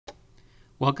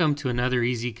Welcome to another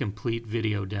Easy Complete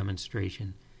video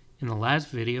demonstration. In the last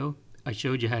video, I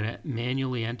showed you how to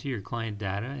manually enter your client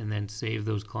data and then save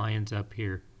those clients up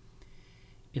here.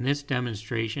 In this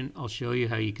demonstration, I'll show you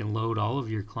how you can load all of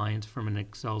your clients from an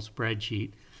Excel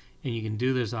spreadsheet, and you can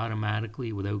do this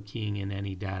automatically without keying in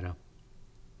any data.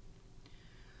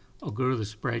 I'll go to the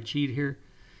spreadsheet here,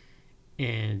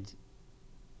 and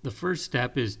the first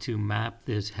step is to map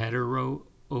this header row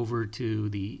over to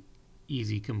the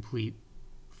Easy Complete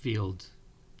fields.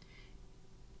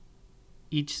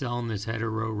 Each cell in this header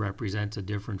row represents a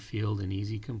different field in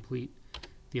Easy Complete.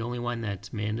 The only one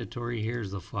that's mandatory here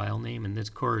is the file name, and this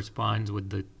corresponds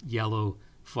with the yellow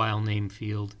file name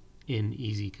field in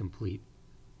Easy Complete.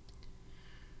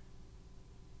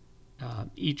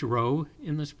 Each row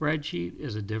in the spreadsheet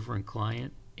is a different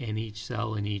client, and each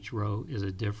cell in each row is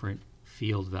a different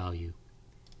field value.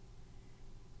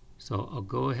 So I'll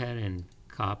go ahead and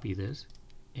copy this,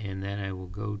 and then I will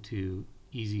go to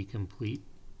Easy Complete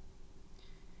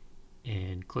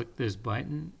and click this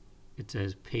button. It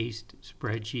says paste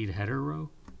spreadsheet header row.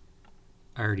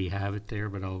 I already have it there,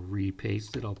 but I'll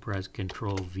repaste it. I'll press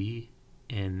Ctrl V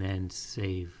and then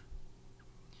save.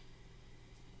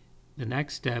 The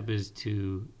next step is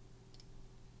to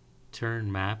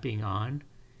turn mapping on.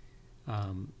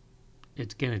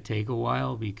 It's going to take a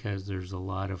while because there's a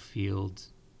lot of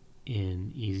fields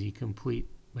in Easy Complete,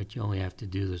 but you only have to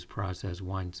do this process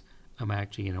once. I'm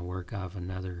actually going to work off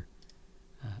another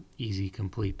Easy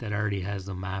Complete that already has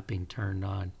the mapping turned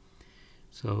on.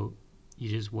 So you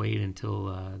just wait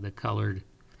until the colored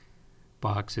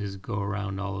boxes go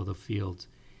around all of the fields,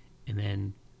 and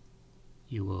then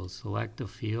you will select a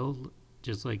field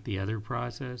just like the other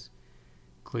process.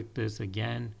 Click this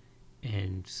again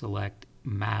and select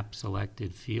Map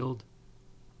Selected Field.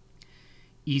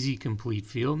 Easy Complete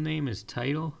field name is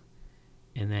title,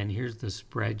 and then here's the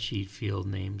spreadsheet field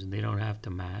names, and they don't have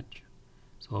to match.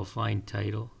 So I'll find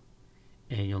title,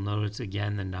 and you'll notice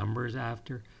again the numbers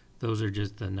after. Those are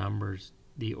just the numbers,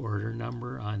 the order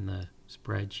number on the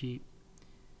spreadsheet.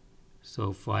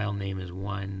 So file name is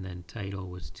 1, then title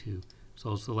was 2.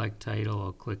 So I'll select title,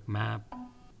 I'll click map.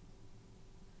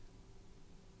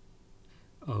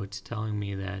 Oh, it's telling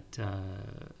me that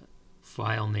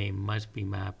file name must be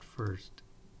mapped first.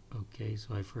 Okay,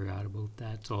 so I forgot about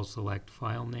that. So I'll select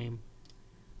file name.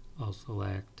 I'll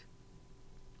select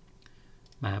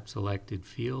map selected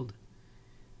field,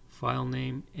 file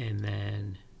name, and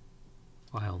then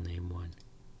file name 1,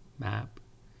 map.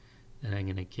 Then I'm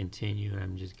going to continue, and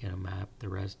I'm just going to map the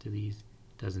rest of these.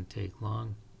 It doesn't take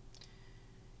long.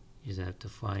 You just have to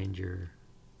find your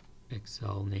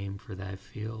Excel name for that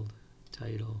field,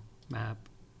 title, map.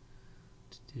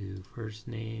 Let's do first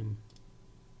name,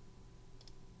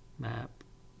 map,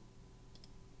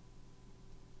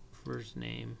 first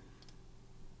name,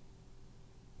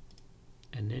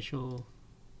 initial,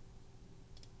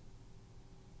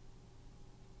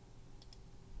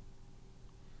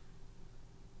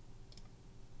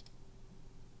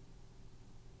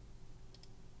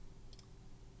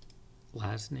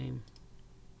 last name,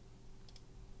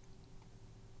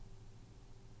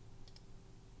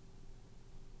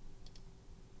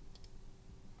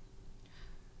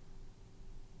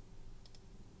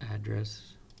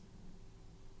 address,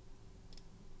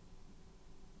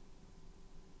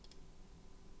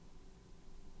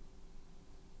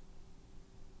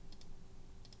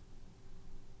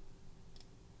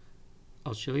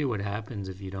 I'll show you what happens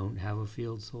if you don't have a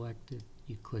field selected.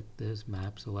 You click this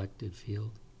map selected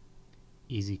field,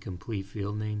 Easy Complete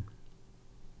field name,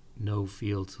 no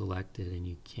field selected, and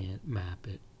you can't map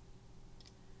it.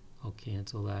 I'll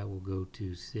cancel that. We'll go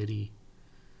to city,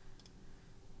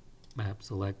 map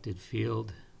selected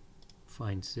field,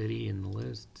 find city in the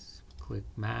list, click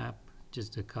map,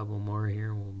 just a couple more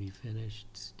here and we'll be finished.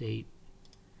 State,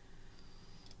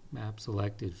 map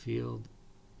selected field,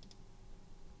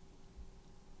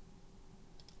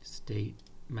 state,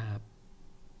 map,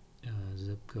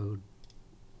 zip code,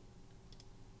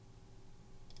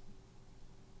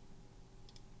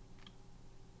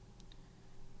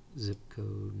 zip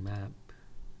code, map,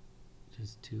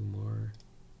 just 2 more,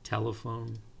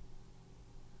 telephone,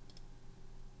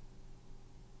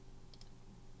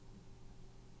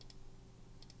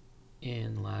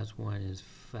 and last one is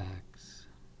fax.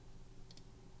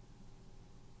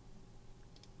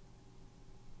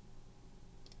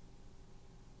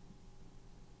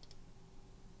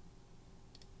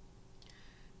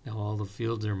 Now all the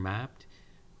fields are mapped.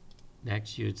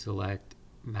 Next you'd select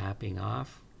mapping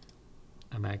off.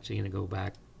 I'm actually going to go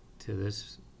back to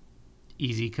this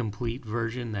Easy Complete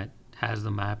version that has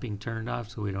the mapping turned off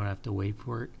so we don't have to wait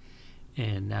for it.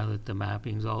 And now that the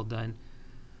mapping's all done,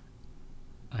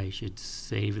 I should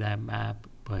save that map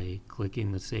by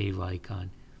clicking the save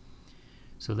icon.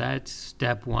 So that's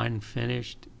step 1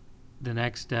 finished. The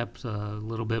next step's a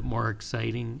little bit more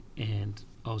exciting, and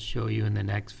I'll show you in the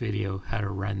next video how to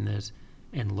run this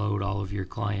and load all of your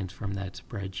clients from that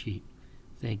spreadsheet.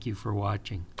 Thank you for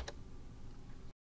watching.